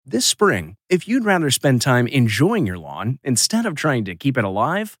This spring, if you'd rather spend time enjoying your lawn instead of trying to keep it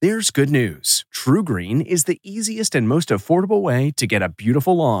alive, there's good news. TruGreen is the easiest and most affordable way to get a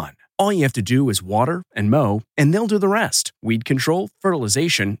beautiful lawn. All you have to do is water and mow, and they'll do the rest. Weed control,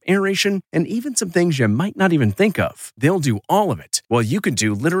 fertilization, aeration, and even some things you might not even think of. They'll do all of it, while you can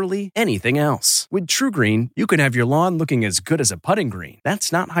do literally anything else. With TruGreen, you can have your lawn looking as good as a putting green.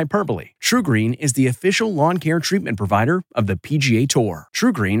 That's not hyperbole. TruGreen is the official lawn care treatment provider of the PGA Tour.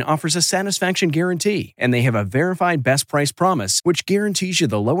 TruGreen offers a satisfaction guarantee, and they have a verified best price promise, which guarantees you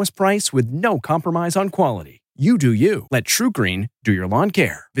the lowest price with no compromise on quality. You do you. Let TruGreen do your lawn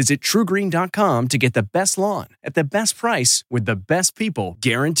care. Visit TruGreen.com to get the best lawn at the best price with the best people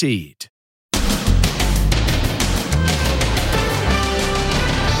guaranteed.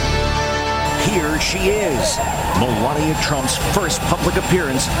 Here she is, Melania Trump's first public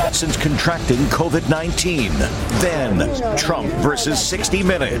appearance since contracting COVID-19. Then, Trump versus 60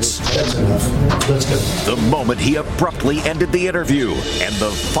 Minutes. That's enough. Let's go. The moment he abruptly ended the interview and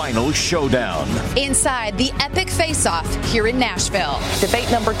the final showdown. Inside the epic face-off here in Nashville. Debate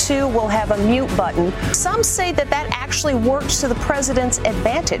number 2 will have a mute button. Some say that actually works to the president's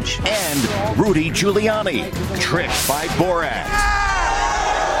advantage. And Rudy Giuliani, tricked by Borat.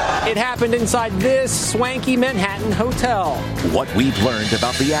 It happened inside this swanky Manhattan hotel. What we've learned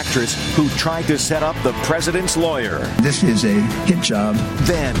about the actress who tried to set up the president's lawyer. This is a hit job.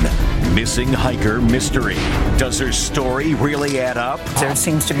 Then, missing hiker mystery. Does her story really add up? There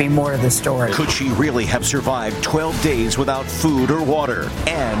seems to be more to the story. Could she really have survived 12 days without food or water?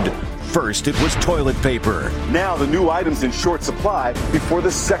 And first it was toilet paper. Now the new item's in short supply before the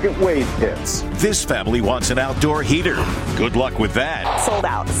second wave hits. This family wants an outdoor heater. Good luck with that.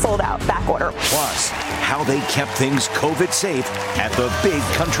 Sold out, back order. Plus, how they kept things COVID safe at the big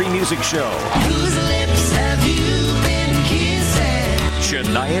country music show. Whose lips have you been kissing?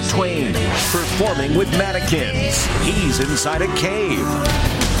 Shania Twain performing with mannequins. He's inside a cave.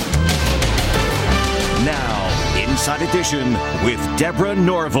 Now, Inside Edition with Deborah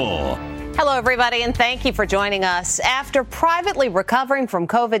Norville. Hello, everybody, and thank you for joining us. After privately recovering from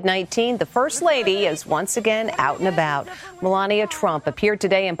COVID-19, the First Lady is once again out and about. Melania Trump appeared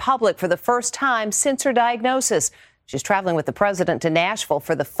today in public for the first time since her diagnosis. She's traveling with the president to Nashville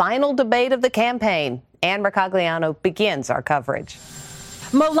for the final debate of the campaign. Ann Mercogliano begins our coverage.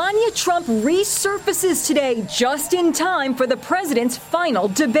 Melania Trump resurfaces today just in time for the president's final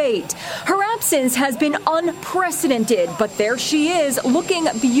debate. Her absence has been unprecedented, but there she is, looking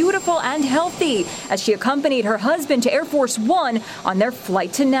beautiful and healthy as she accompanied her husband to Air Force One on their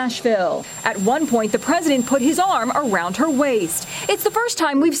flight to Nashville. At one point, the president put his arm around her waist. It's the first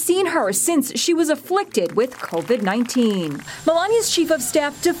time we've seen her since she was afflicted with COVID-19. Melania's chief of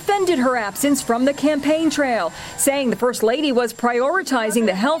staff defended her absence from the campaign trail, saying the First Lady was prioritizing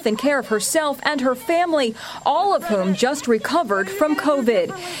the health and care of herself and her family, all of whom just recovered from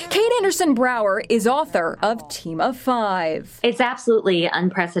COVID. Kate Anderson Brower is author of Team of Five. It's absolutely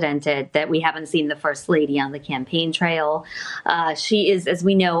unprecedented that we haven't seen the First Lady on the campaign trail. She is, as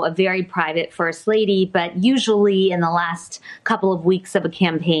we know, a very private First Lady, but usually in the last couple of weeks of a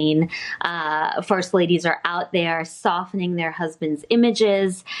campaign, First Ladies are out there softening their husbands'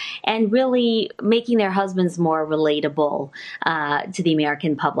 images and really making their husbands more relatable to the American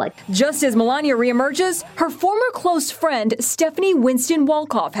public. Just as Melania reemerges, her former close friend Stephanie Winston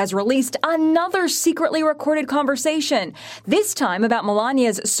Wolkoff has released another secretly recorded conversation, this time about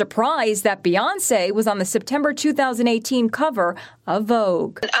Melania's surprise that Beyoncé was on the September 2018 cover of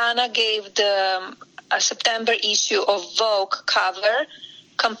Vogue. Anna gave the September issue of Vogue cover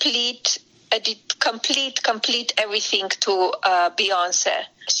complete everything to Beyoncé.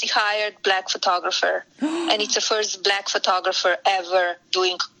 She hired black photographer, and it's the first black photographer ever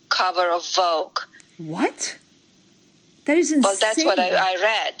doing cover of Vogue. What? That is insane. Well, that's what I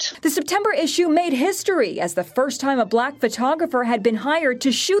read. The September issue made history as the first time a black photographer had been hired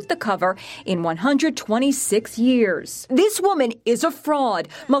to shoot the cover in 126 years. This woman is a fraud.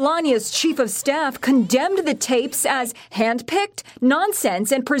 Melania's chief of staff condemned the tapes as handpicked,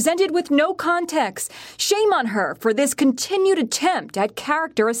 nonsense, and presented with no context. Shame on her for this continued attempt at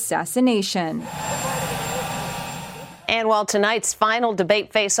character assassination. And while tonight's final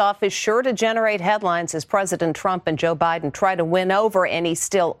debate face-off is sure to generate headlines as President Trump and Joe Biden try to win over any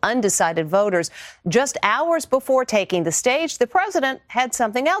still undecided voters, just hours before taking the stage, the president had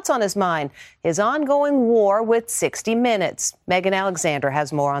something else on his mind, his ongoing war with 60 Minutes. Megan Alexander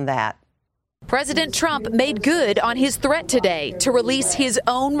has more on that. President Trump made good on his threat today to release his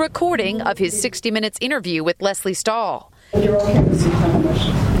own recording of his 60 Minutes interview with Lesley Stahl. You're okay with some kind of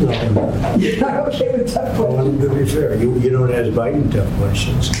You're not okay with tough questions. To be fair, you don't ask Biden tough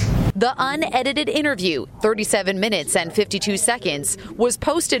questions. The unedited interview, 37 minutes and 52 seconds, was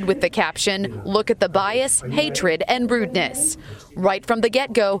posted with the caption, "Look at the bias, hatred, and rudeness." Right from the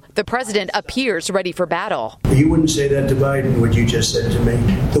get-go, the president appears ready for battle. You wouldn't say that to Biden, what you just said to me.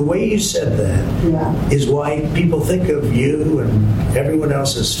 The way you said that is why people think of you and everyone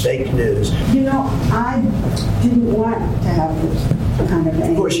else as fake news. You know, I didn't want to have this kind of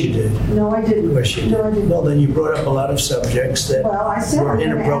thing. Of course you did. No, I didn't. Of course you did. No, I didn't. Well, then you brought up a lot of subjects that were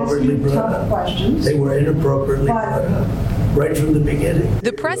inappropriately brought up. Questions. They were inappropriately brought up right from the beginning.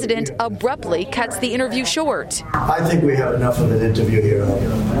 The president abruptly cuts the interview short. I think we have enough of an interview here.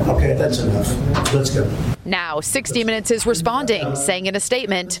 Okay, that's enough. Let's go. Now, 60 Minutes is responding, saying in a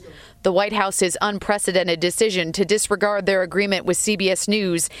statement, the White House's unprecedented decision to disregard their agreement with CBS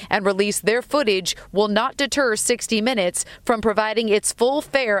News and release their footage will not deter 60 Minutes from providing its full,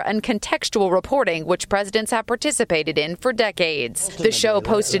 fair, and contextual reporting, which presidents have participated in for decades. The show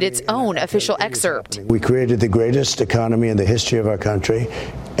posted its own official excerpt. We created the greatest economy in the history of our country,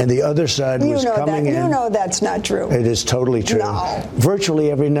 and the other side was coming in. You know that's not true. It is totally true. No.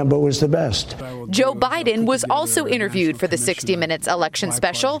 Virtually every number was the best. Joe Biden was also interviewed for the 60 Minutes election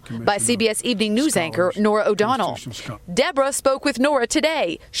special by CBS Evening News anchor Norah O'Donnell. Deborah spoke with Norah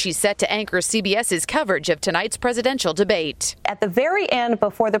today. She's set to anchor CBS's coverage of tonight's presidential debate. At the very end,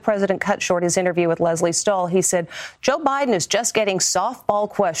 before the president cut short his interview with Leslie Stahl, he said, Joe Biden is just getting softball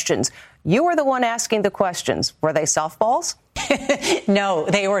questions. You were the one asking the questions. Were they softballs? No,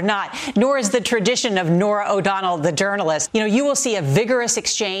 they were not. Nor is the tradition of Norah O'Donnell, the journalist. You know, you will see a vigorous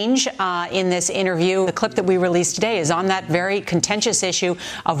exchange in this interview. The clip that we released today is on that very contentious issue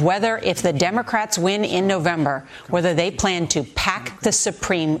of whether, if the Democrats win in November, whether they plan to pack the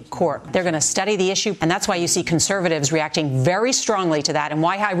Supreme Court. They're going to study the issue, and that's why you see conservatives reacting very strongly to that, and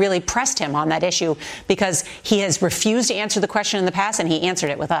why I really pressed him on that issue, because he has refused to answer the question in the past, and he answered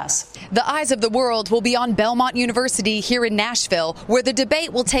it with us. The eyes of the world will be on Belmont University here in Nashville, where the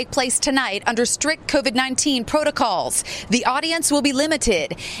debate will take place tonight under strict COVID-19 protocols. The audience will be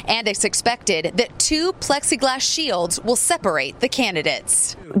limited, and it's expected that 2 plexiglass shields will separate the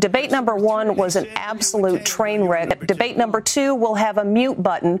candidates. Debate number 1 was an absolute train wreck. Debate number 2 will have a mute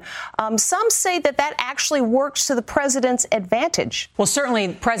button. Some say that actually works to the president's advantage. Well,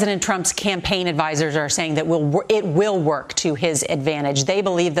 certainly President Trump's campaign advisors are saying that it will work to his advantage. They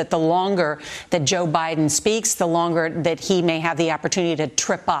believe that the longer that Joe Biden speaks, the longer that he may have the opportunity to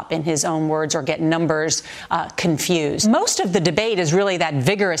trip up, in his own words, or get numbers confused. Most of the debate is really that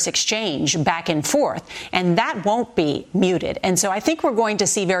vigorous exchange back and forth, and that won't be muted. And so I think we're going to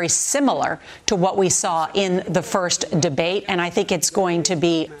see very similar to what we saw in the first debate, and I think it's going to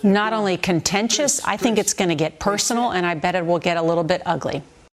be not only contentious, I think it's going to get personal, and I bet it will get a little bit ugly.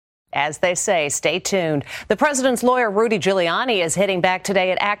 As they say, stay tuned. The president's lawyer, Rudy Giuliani, is hitting back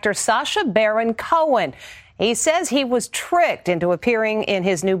today at actor Sacha Baron Cohen. He says he was tricked into appearing in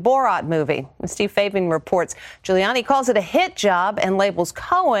his new Borat movie. Steve Fabian reports Giuliani calls it a hit job and labels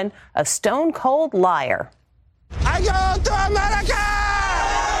Cohen a stone-cold liar. I go to America!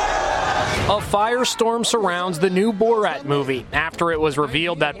 A firestorm surrounds the new Borat movie after it was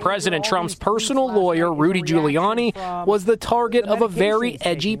revealed that President Trump's personal lawyer, Rudy Giuliani, was the target of a very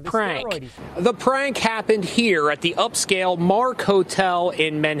edgy prank. The prank happened here at the upscale Mark Hotel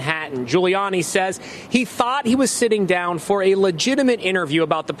in Manhattan. Giuliani says he thought he was sitting down for a legitimate interview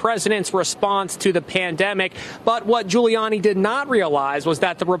about the president's response to the pandemic, but what Giuliani did not realize was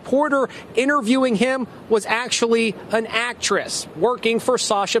that the reporter interviewing him was actually an actress working for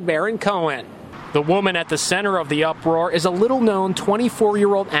Sacha Baron Cohen. The woman at the center of the uproar is a little-known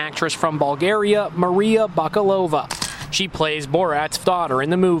 24-year-old actress from Bulgaria, Maria Bakalova. She plays Borat's daughter in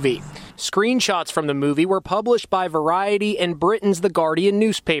the movie. Screenshots from the movie were published by Variety and Britain's The Guardian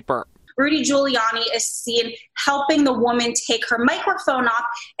newspaper. Rudy Giuliani is seen helping the woman take her microphone off,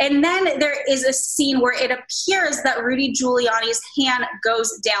 and then there is a scene where it appears that Rudy Giuliani's hand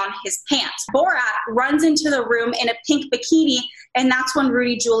goes down his pants. Borat runs into the room in a pink bikini, and that's when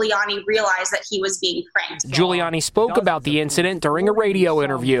Rudy Giuliani realized that he was being pranked. Giuliani spoke about the incident during a radio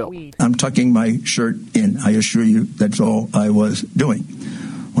interview. I'm tucking my shirt in. I assure you that's all I was doing.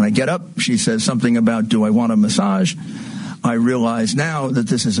 When I get up, she says something about, do I want a massage? I realize now that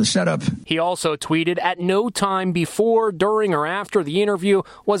this is a setup. He also tweeted, at no time before, during, or after the interview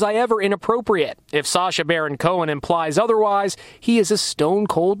was I ever inappropriate. If Sacha Baron Cohen implies otherwise, he is a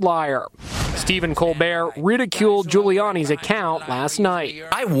stone-cold liar. Stephen Colbert ridiculed Giuliani's account last night.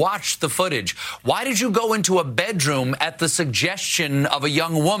 I watched the footage. Why did you go into a bedroom at the suggestion of a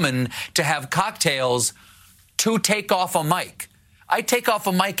young woman to have cocktails to take off a mic? I take off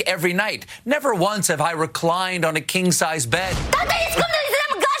a mic every night. Never once have I reclined on a king-size bed.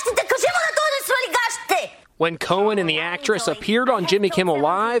 When Cohen and the actress appeared on Jimmy Kimmel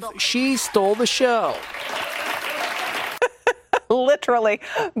Live, she stole the show. Literally.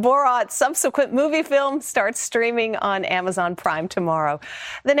 Borat's subsequent movie film starts streaming on Amazon Prime tomorrow.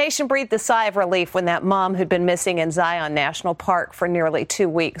 The nation breathed a sigh of relief when that mom who'd been missing in Zion National Park for nearly 2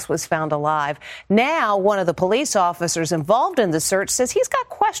 weeks was found alive. Now, one of the police officers involved in the search says he's got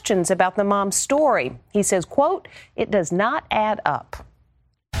questions about the mom's story. He says, quote, "It does not add up."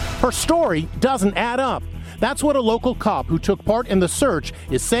 Her story doesn't add up. That's what a local cop who took part in the search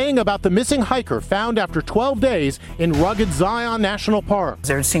is saying about the missing hiker found after 12 days in rugged Zion National Park.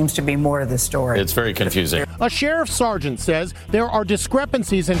 There seems to be more to the story. It's very confusing. A sheriff's sergeant says there are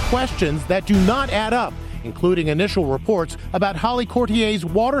discrepancies and questions that do not add up, including initial reports about Holly Courtier's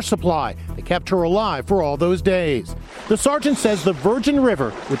water supply that kept her alive for all those days. The sergeant says the Virgin River,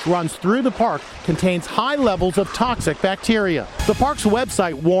 which runs through the park, contains high levels of toxic bacteria. The park's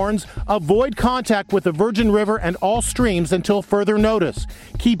website warns, avoid contact with the Virgin River and all streams until further notice.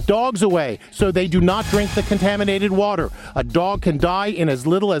 Keep dogs away so they do not drink the contaminated water. A dog can die in as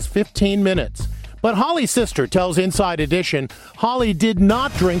little as 15 minutes. But Holly's sister tells Inside Edition Holly did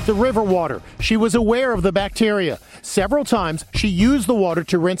not drink the river water. She was aware of the bacteria. Several times, she used the water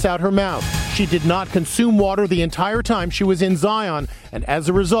to rinse out her mouth. She did not consume water the entire time she was in Zion, and as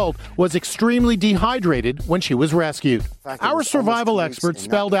a result, was extremely dehydrated when she was rescued. Our survival experts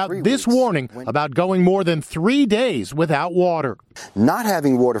spelled out this warning about going more than 3 days without water. Not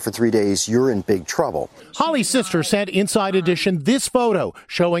having water for 3 days, you're in big trouble. Holly's sister sent Inside Edition this photo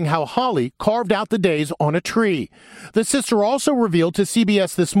showing how Holly carved out the days on a tree. The sister also revealed to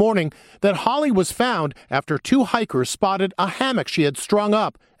CBS This Morning that Holly was found after 2 hikers spotted a hammock she had strung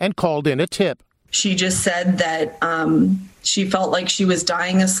up and called in a tip. She just said that she felt like she was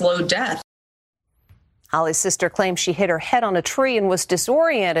dying a slow death. Holly's sister claims she hit her head on a tree and was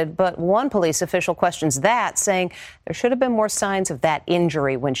disoriented, but one police official questions that, saying there should have been more signs of that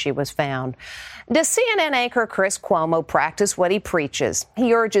injury when she was found. Does CNN anchor Chris Cuomo practice what he preaches?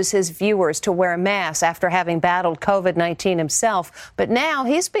 He urges his viewers to wear masks after having battled COVID-19 himself, but now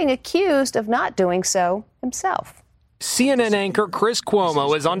he's being accused of not doing so himself. CNN anchor Chris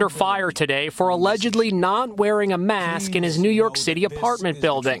Cuomo is under fire today for allegedly not wearing a mask in his New York City apartment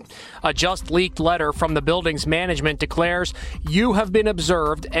building. A just-leaked letter from the building's management declares, "You have been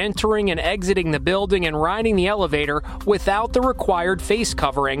observed entering and exiting the building and riding the elevator without the required face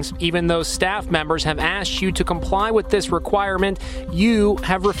coverings. Even though staff members have asked you to comply with this requirement, you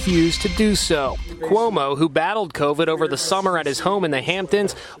have refused to do so." Cuomo, who battled COVID over the summer at his home in the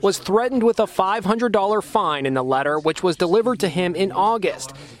Hamptons, was threatened with a $500 fine in the letter, which was delivered to him in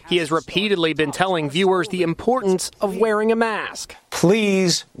August. He has repeatedly been telling viewers the importance of wearing a mask.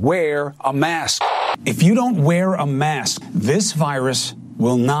 Please wear a mask. If you don't wear a mask, this virus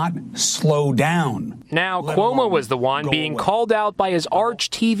will not slow down. Now, Cuomo was the one being called out by his arch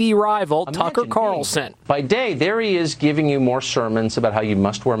TV rival, Tucker Carlson. By day, there he is giving you more sermons about how you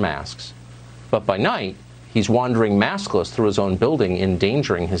must wear masks. But by night, he's wandering maskless through his own building,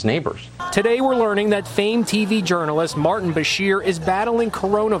 endangering his neighbors. Today, we're learning that famed TV journalist Martin Bashir is battling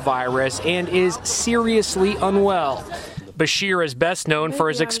coronavirus and is seriously unwell. Bashir is best known for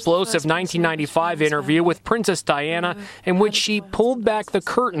his explosive 1995 interview with Princess Diana, in which she pulled back the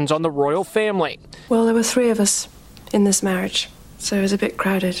curtains on the royal family. Well, there were 3 of us in this marriage, so it was a bit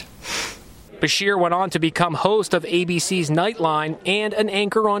crowded. Bashir went on to become host of ABC's Nightline and an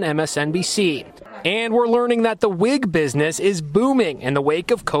anchor on MSNBC. And we're learning that the wig business is booming in the wake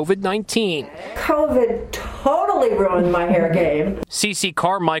of COVID-19. COVID totally ruined my hair game. CeCe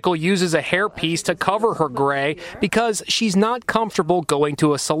Carmichael uses a hairpiece to cover her gray because she's not comfortable going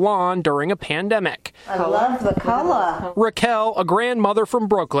to a salon during a pandemic. I love the color. Raquel, a grandmother from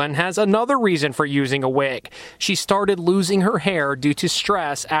Brooklyn, has another reason for using a wig. She started losing her hair due to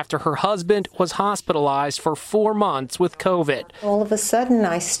stress after her husband was hospitalized for 4 months with COVID. All of a sudden,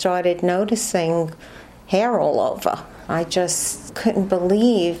 I started noticing hair all over. I just couldn't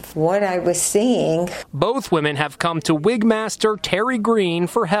believe what I was seeing. Both women have come to wig master Terry Green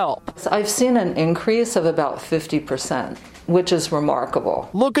for help. I've seen an increase of about 50%, which is remarkable.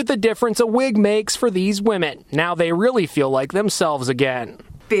 Look at the difference a wig makes for these women. Now they really feel like themselves again.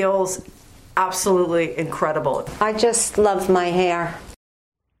 Feels absolutely incredible. I just love my hair.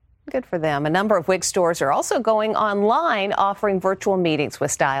 Good for them. A number of wig stores are also going online, offering virtual meetings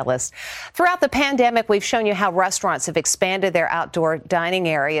with stylists. Throughout the pandemic, we've shown you how restaurants have expanded their outdoor dining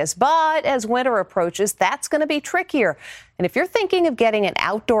areas. But as winter approaches, that's going to be trickier. And if you're thinking of getting an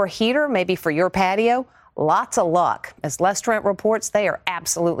outdoor heater, maybe for your patio, lots of luck. As Les Trent reports, they are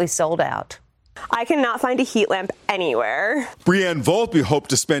absolutely sold out. I cannot find a heat lamp anywhere. Brienne Volpe hoped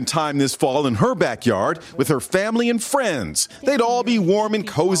to spend time this fall in her backyard with her family and friends. They'd all be warm and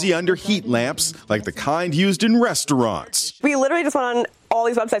cozy under heat lamps like the kind used in restaurants. We literally just went on all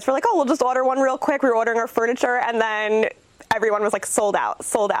these websites. We're like, oh, we'll just order one real quick. We were ordering our furniture, and then everyone was like sold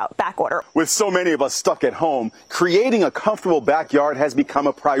out, back order. With so many of us stuck at home, creating a comfortable backyard has become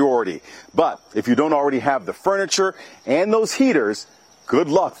a priority. But if you don't already have the furniture and those heaters, good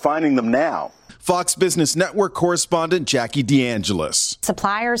luck finding them now. Fox Business Network correspondent Jackie DeAngelis.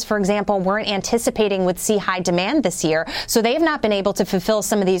 Suppliers, for example, weren't anticipating would see high demand this year, so they have not been able to fulfill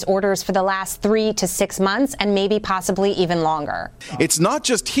some of these orders for the last 3 to 6 months and maybe possibly even longer. It's not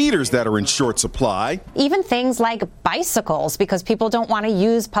just heaters that are in short supply. Even things like bicycles, because people don't want to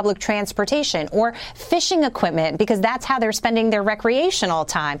use public transportation, or fishing equipment because that's how they're spending their recreational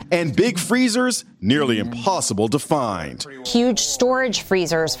time. And big freezers, nearly impossible to find. Huge storage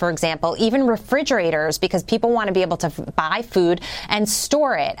freezers, for example, even refrigerators, because people want to be able to buy food and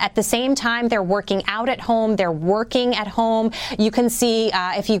store it. At the same time, they're working out at home. They're working at home. You can see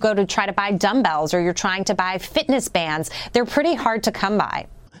if you go to try to buy dumbbells or you're trying to buy fitness bands, they're pretty hard to come by.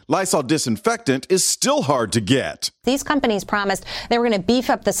 Lysol disinfectant is still hard to get. These companies promised they were going to beef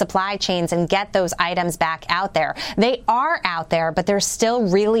up the supply chains and get those items back out there. They are out there, but they're still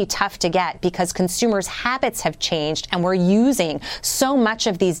really tough to get because consumers' habits have changed and we're using so much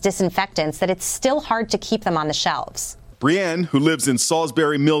of these disinfectants that it's still hard to keep them on the shelves. Brienne, who lives in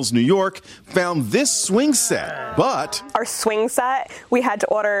Salisbury Mills, New York, found this swing set, but our swing set, we had to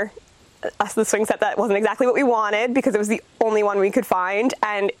order the swing set that wasn't exactly what we wanted because it was the only one we could find,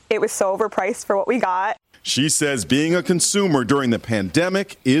 and it was so overpriced for what we got. She says being a consumer during the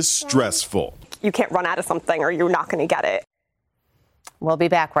pandemic is stressful. You can't run out of something or you're not going to get it. We'll be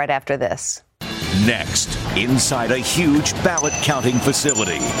back right after this. Next, inside a huge ballot counting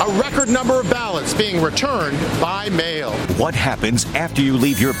facility. A record number of ballots being returned by mail. What happens after you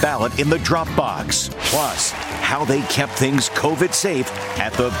leave your ballot in the drop box? Plus, how they kept things COVID safe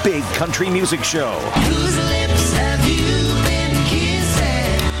at the big country music show. Whose lips have you been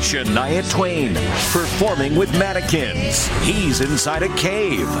kissing? Shania Twain performing with mannequins. He's inside a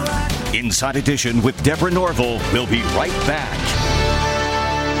cave. Inside Edition with Deborah Norville. We'll be right back.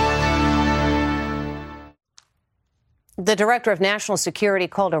 The director of national security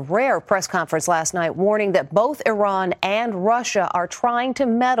called a rare press conference last night warning that both Iran and Russia are trying to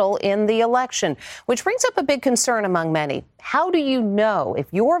meddle in the election, which brings up a big concern among many. How do you know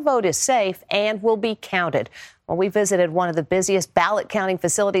if your vote is safe and will be counted? Well, we visited one of the busiest ballot counting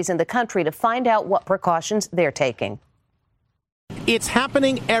facilities in the country to find out what precautions they're taking. It's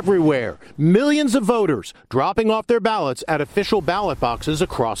happening everywhere. Millions of voters dropping off their ballots at official ballot boxes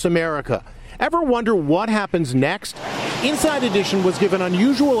across America. Ever wonder what happens next? Inside Edition was given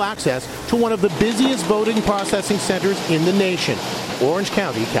unusual access to one of the busiest voting processing centers in the nation, Orange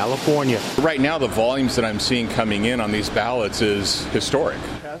County, California. Right now, the volumes that I'm seeing coming in on these ballots is historic.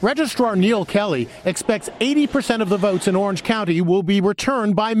 Registrar Neil Kelly expects 80% of the votes in Orange County will be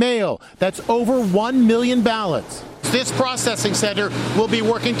returned by mail. That's over 1 million ballots. This processing center will be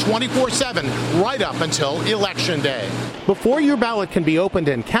working 24/7 right up until Election Day. Before your ballot can be opened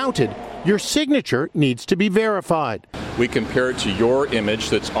and counted, your signature needs to be verified. We compare it to your image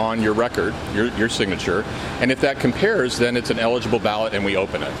that's on your record, your signature, and if that compares, then it's an eligible ballot and we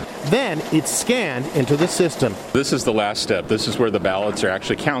open it. Then it's scanned into the system. This is the last step. This is where the ballots are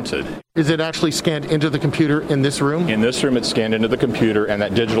actually counted. Is it actually scanned into the computer in this room? In this room, it's scanned into the computer and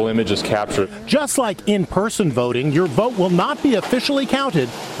that digital image is captured. Just like in-person voting, your vote will not be officially counted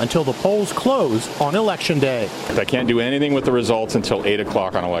until the polls close on Election Day. I can't do anything with the results until 8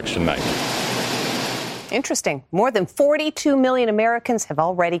 o'clock on Election night. Interesting. More than 42 million Americans have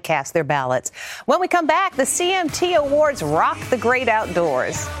already cast their ballots. When we come back, the CMT Awards rock the great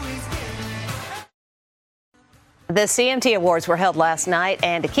outdoors. The CMT Awards were held last night,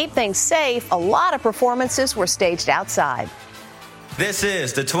 and to keep things safe, a lot of performances were staged outside. This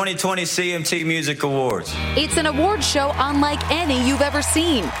is the 2020 CMT Music Awards. It's an award show unlike any you've ever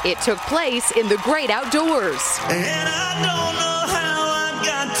seen. It took place in the great outdoors. And I don't know how I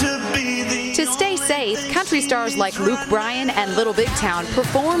got to be the To stay safe, country stars like Luke Bryan and Little Big Town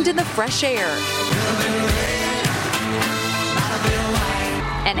performed in the fresh air.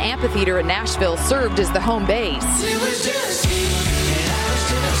 An amphitheater in Nashville served as the home base.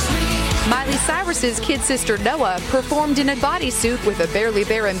 Miley Cyrus's kid sister Noah performed in a bodysuit with a Barely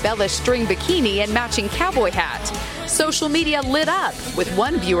Bear embellished string bikini and matching cowboy hat. Social media lit up, with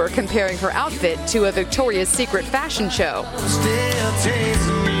one viewer comparing her outfit to a Victoria's Secret fashion show.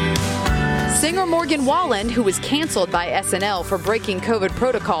 Singer Morgan Wallen, who was canceled by SNL for breaking COVID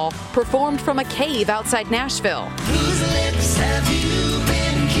protocol, performed from a cave outside Nashville. Whose lips have you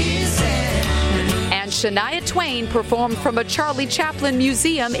been kissing? And Shania Twain performed from a Charlie Chaplin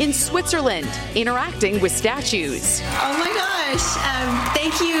museum in Switzerland, interacting with statues. Oh my gosh,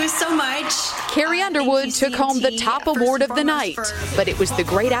 thank you so much. Carrie Underwood took home the top award of the night, but it was the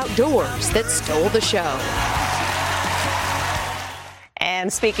great outdoors that stole the show.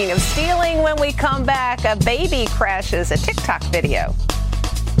 And speaking of stealing, when we come back, a baby crashes a TikTok video.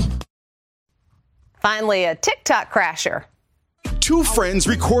 Finally, a TikTok crasher. Two friends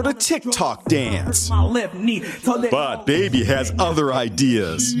record a TikTok dance. But baby has other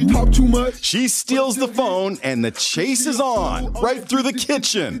ideas. Talk too much. She steals the phone and the chase is on, right through the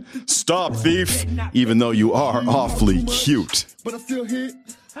kitchen. Stop, thief, even though you are awfully cute.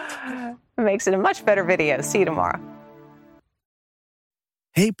 It makes it a much better video. See you tomorrow.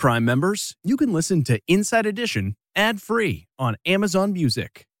 Hey, Prime members, you can listen to Inside Edition ad-free on Amazon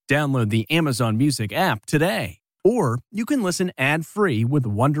Music. Download the Amazon Music app today. Or you can listen ad-free with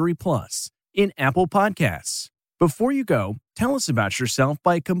Wondery Plus in Apple Podcasts. Before you go, tell us about yourself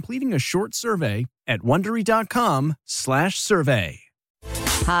by completing a short survey at Wondery.com/survey.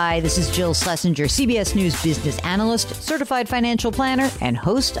 Hi, this is Jill Schlesinger, CBS News business analyst, certified financial planner, and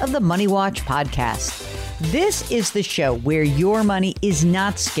host of the Money Watch podcast. This is the show where your money is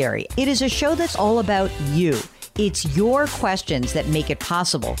not scary. It is a show that's all about you. It's your questions that make it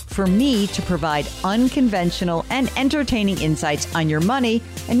possible for me to provide unconventional and entertaining insights on your money,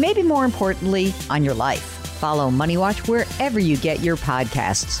 and maybe more importantly, on your life. Follow Money Watch wherever you get your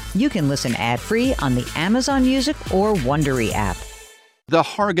podcasts. You can listen ad-free on the Amazon Music or Wondery app. The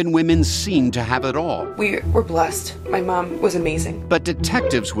Hargan women seemed to have it all. We were blessed. My mom was amazing. But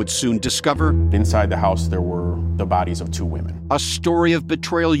detectives would soon discover inside the house there were the bodies of two women. A story of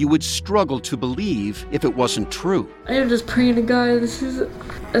betrayal you would struggle to believe if it wasn't true. I am just praying to God, this is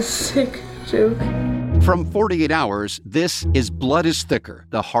a sick joke. From 48 Hours, this is Blood is Thicker,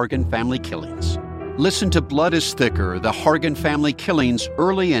 The Hargan Family Killings. Listen to Blood is Thicker, The Hargan Family Killings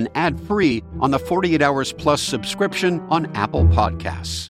early and ad-free on the 48 Hours Plus subscription on Apple Podcasts.